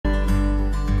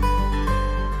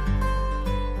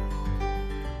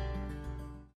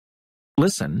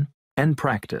Listen and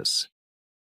practice.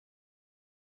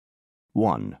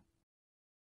 1.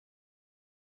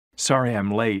 Sorry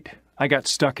I'm late. I got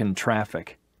stuck in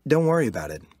traffic. Don't worry about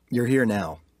it. You're here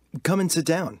now. Come and sit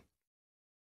down.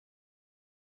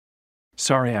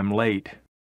 Sorry I'm late.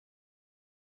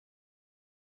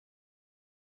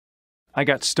 I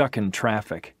got stuck in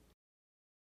traffic.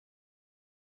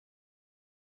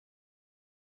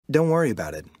 Don't worry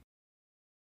about it.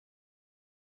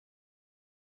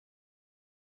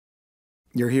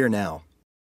 You're here now.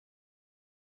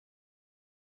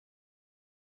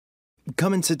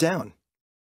 Come and sit down.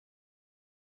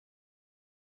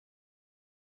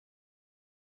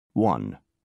 1.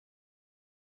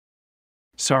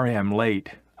 Sorry I'm late.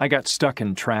 I got stuck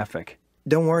in traffic.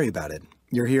 Don't worry about it.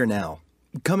 You're here now.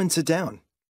 Come and sit down.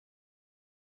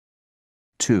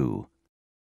 2.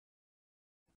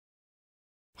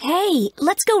 Hey,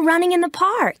 let's go running in the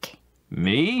park.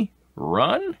 Me?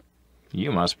 Run?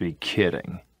 You must be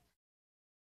kidding.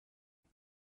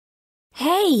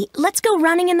 Hey, let's go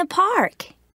running in the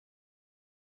park.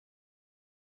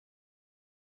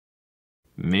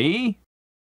 Me?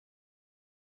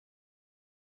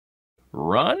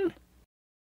 Run?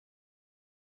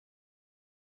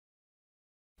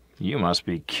 You must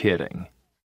be kidding.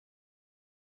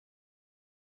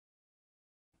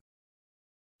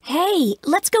 Hey,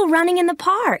 let's go running in the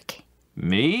park.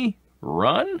 Me?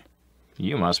 Run?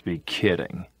 You must be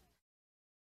kidding.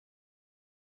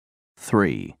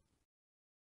 3.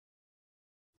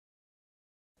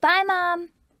 Bye, Mom.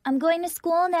 I'm going to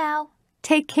school now.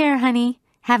 Take care, honey.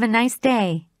 Have a nice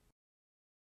day.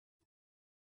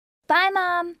 Bye,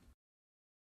 Mom.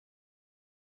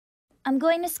 I'm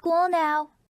going to school now.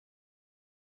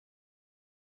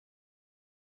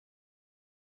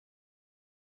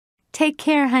 Take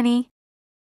care, honey.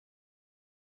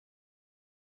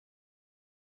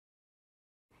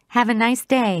 Have a nice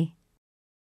day.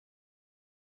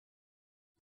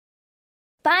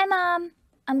 Bye, Mom.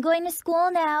 I'm going to school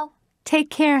now. Take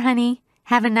care, honey.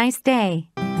 Have a nice day.